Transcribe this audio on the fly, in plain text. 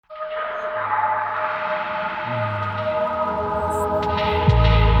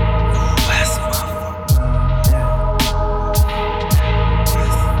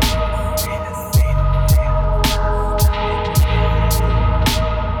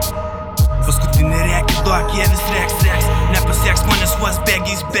duok, jie vis reks nepasieks manęs vos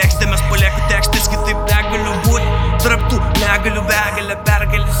bėgiais bėgs, tai mes palieku tekstais, kitaip negaliu būti tarp tų negalių begalę,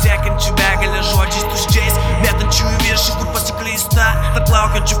 pergalę siekiančių begalę žodžiais tuščiais, mėtančių į viršų, kur pasikleista, tarp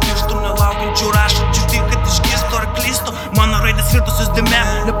laukiančių pirštų, nelaukiančių rašančių, tik kad išgirstų ar klystų, mano raidės virtusios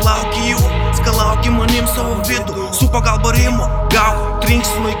dėmėm, neplauki jų, skalauki manim savo vidų, su pagalba rimų, gauk, trink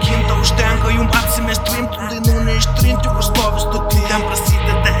sunaikinta, užtenka jum apsimest rimtų dainų neištrinti, kur stovi stoty, ten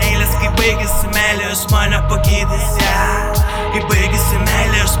prasideda eilės, kai baigėsi meilė, jūs mane pagydys, kai baigėsi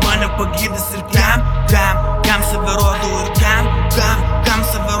meilė, jūs mane pagydys ir kam save rodau ir kam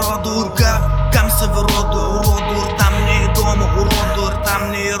save rodau ir kam save rodau ir tam neįdomu, urodu ir tam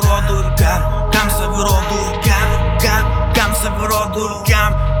neįrodu ir kam save rodau ir kam save rodau ir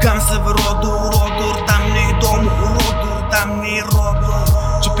kam save rodau, urodu ir tam neįdomu, urodu ir tam neįrodu.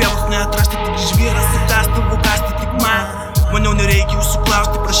 Čia pievos neatrasti, tik žvyras ir tas tavo kasti tik man. Maniau nereikia jūsų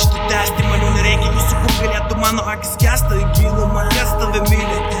klausti, prašyti tęsti, maniau nereikia jūsų, kur galėtų mano akis kesta į gilumą, kas tave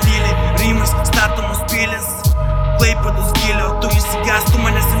myli, tyliai, rimas, statomos pilės, Klaipėdos gilio, tu įsigastų,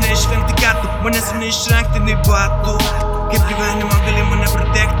 manęs neišvengti kartų, manęs neišrengti nei batų, kaip gyvenimą gali mane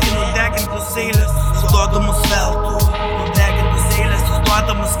pridegti, nudegintos eilės, sudodamas